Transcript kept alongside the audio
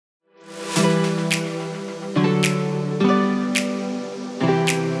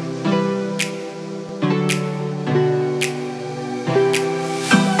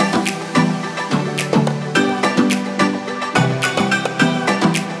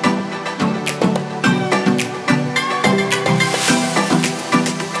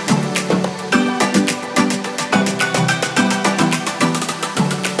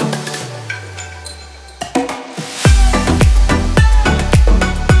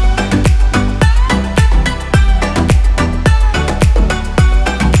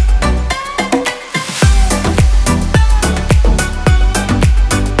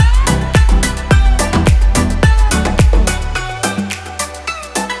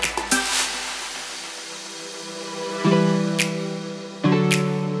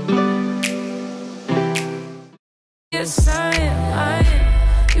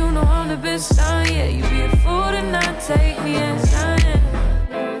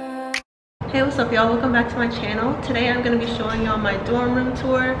Hey, what's up y'all? Welcome back to my channel. Today I'm going to be showing y'all my dorm room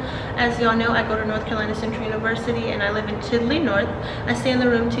tour. As y'all know, I go to North Carolina Central University and I live in Chidley North. I stay in the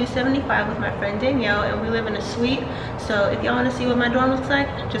room 275 with my friend Danielle and we live in a suite. So if y'all want to see what my dorm looks like,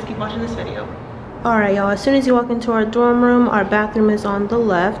 just keep watching this video. Alright y'all, as soon as you walk into our dorm room, our bathroom is on the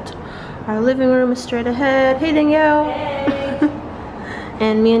left. Our living room is straight ahead. Hey Danielle! Hey!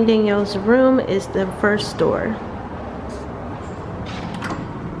 And me and Danielle's room is the first door.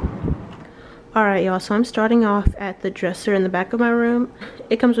 Alright y'all, so I'm starting off at the dresser in the back of my room.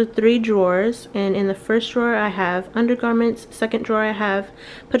 It comes with 3 drawers, and in the first drawer I have undergarments, second drawer I have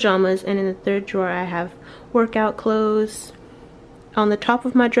pajamas, and in the third drawer I have workout clothes. On the top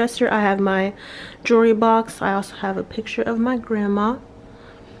of my dresser I have my jewelry box. I also have a picture of my grandma.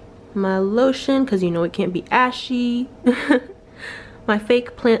 My lotion, because you know it can't be ashy. My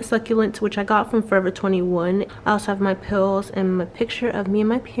fake plant succulents, which I got from Forever 21. I also have my pills and my picture of me and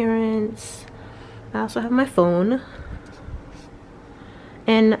my parents. I also have my phone.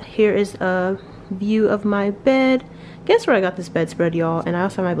 And here is a view of my bed. Guess where I got this bedspread, y'all? And I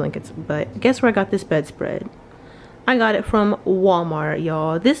also have my blankets, but guess where I got this bedspread? I got it from Walmart,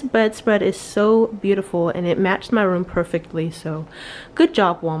 y'all. This bedspread is so beautiful and it matched my room perfectly, so good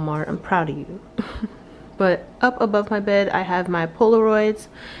job, Walmart. I'm proud of you. But up above my bed, I have my Polaroids.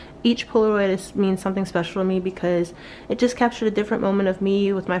 Each Polaroid means something special to me because it just captured a different moment of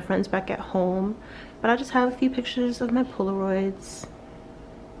me with my friends back at home. But I just have a few pictures of my Polaroids.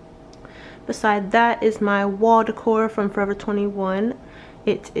 Beside that is my wall decor from Forever 21.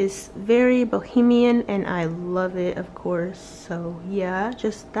 It is very bohemian and I love it, of course. So yeah,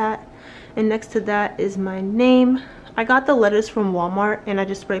 just that. And next to that is my name. I got the letters from Walmart and I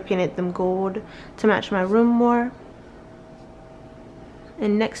just spray painted them gold to match my room more.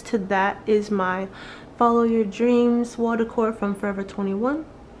 And next to that is my Follow Your Dreams wall decor from Forever 21.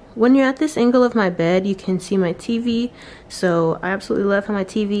 When you're at this angle of my bed, you can see my TV. So I absolutely love how my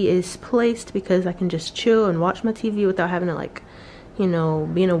TV is placed because I can just chill and watch my TV without having to, like, you know,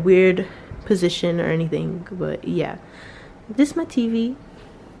 be in a weird position or anything. But yeah, this is my TV.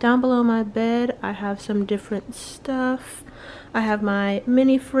 Down below my bed, I have some different stuff. I have my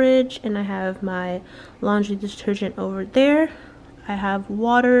mini fridge and I have my laundry detergent over there. I have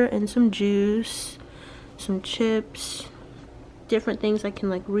water and some juice, some chips, different things I can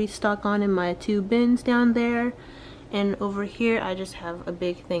like restock on in my 2 bins down there. And over here I just have a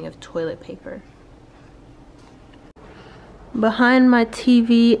big thing of toilet paper. Behind my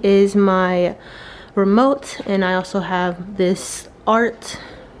TV is my remote, and I also have this art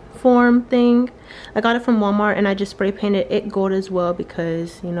form thing. I got it from Walmart and I just spray painted it gold as well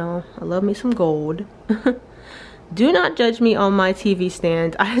because, you know, I love me some gold. Do not judge me on my TV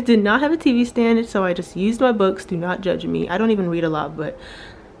stand. I did not have a TV stand, so I just used my books. Do not judge me. I don't even read a lot, but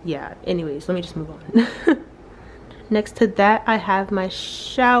yeah. Anyways, let me just move on. Next to that, I have my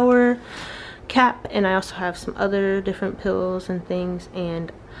shower cap, and I also have some other different pills and things, and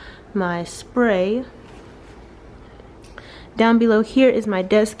my spray. Down below here is my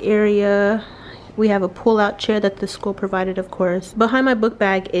desk area. We have a pull-out chair that the school provided, of course. Behind my book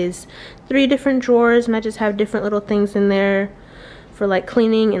bag is 3 different drawers, and I just have different little things in there for like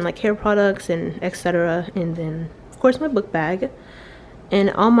cleaning and like hair products and etc. And then, of course, my book bag.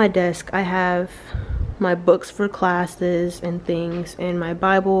 And on my desk, I have my books for classes and things, and my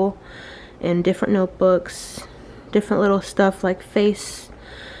Bible, and different notebooks, different little stuff like face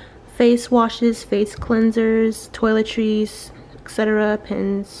washes, face cleansers, toiletries, etc.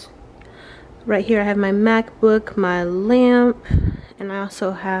 Pens. Right here I have my MacBook, my lamp, and I also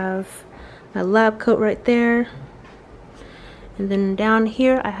have my lab coat right there. And then down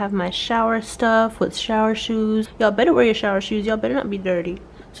here I have my shower stuff with shower shoes. Y'all better wear your shower shoes, y'all better not be dirty.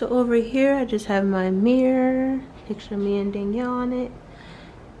 So over here I just have my mirror, picture of me and Danielle on it.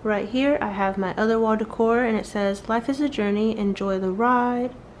 Right here I have my other wall decor and it says, "Life is a journey, enjoy the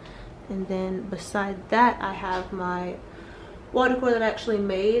ride." And then beside that I have my wall decor that I actually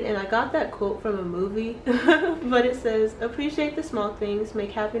made, and I got that quote from a movie. But it says, "Appreciate the small things,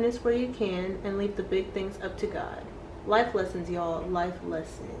 make happiness where you can, and leave the big things up to God." Life lessons, y'all. Life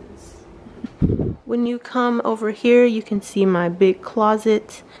lessons. When you come over here, you can see my big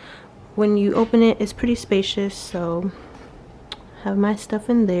closet. When you open it, it's pretty spacious, so I have my stuff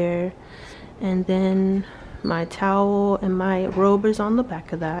in there. And then my towel and my robe is on the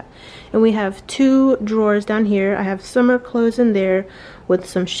back of that. And we have 2 drawers down here. I have summer clothes in there with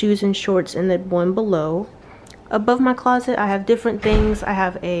some shoes and shorts in the one below. Above my closet I have different things. I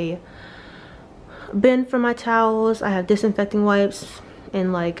have a bin for my towels, I have disinfecting wipes,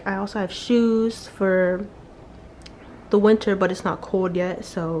 and like I also have shoes for the winter, but it's not cold yet,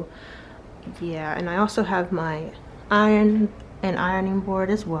 so yeah, and I also have my iron and ironing board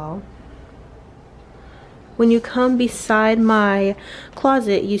as well. When you come beside my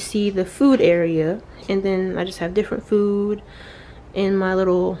closet, you see the food area, and then I just have different food in my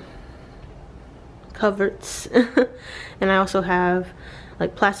little cupboards. And I also have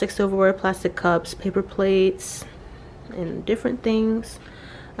like plastic silverware, plastic cups, paper plates, and different things.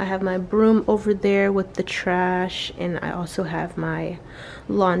 I have my broom over there with the trash, and I also have my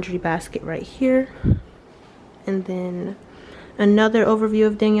laundry basket right here. And then another overview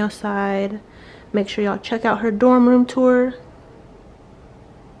of Danielle's side. Make sure y'all check out her dorm room tour.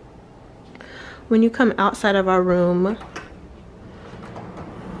 When you come outside of our room,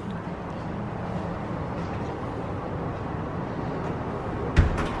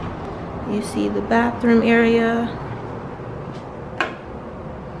 you see the bathroom area.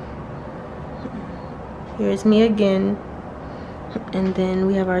 Here's me again. And then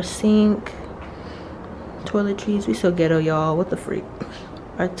we have our sink, toiletries. We so ghetto, y'all. What the freak?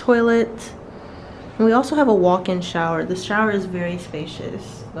 Our toilet. And we also have a walk-in shower. The shower is very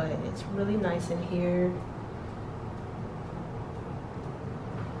spacious, but it's really nice in here.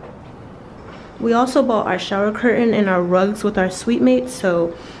 We also bought our shower curtain and our rugs with our suite mates,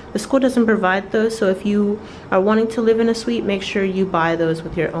 so the school doesn't provide those. So if you are wanting to live in a suite, make sure you buy those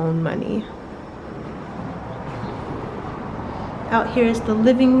with your own money. Out here is the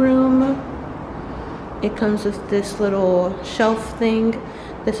living room. It comes with this little shelf thing.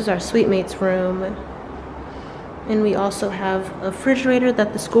 This is our suite mates room. And we also have a refrigerator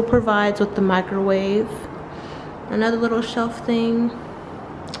that the school provides with the microwave. Another little shelf thing.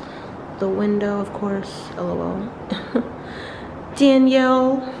 The window, of course, LOL.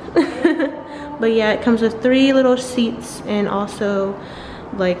 Danielle. But yeah, it comes with 3 little seats and also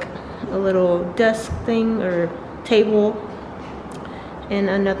like a little desk thing or table and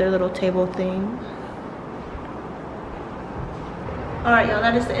another little table thing. Alright y'all,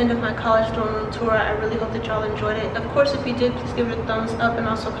 that is the end of my college dorm room tour. I really hope that y'all enjoyed it. Of course, if you did, please give it a thumbs up and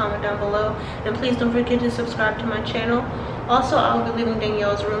also comment down below. And please don't forget to subscribe to my channel. Also, I'll be leaving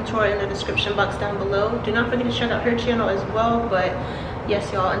Danielle's room tour in the description box down below. Do not forget to check out her channel as well. But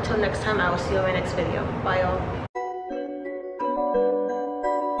yes y'all, until next time, I will see you in my next video. Bye y'all.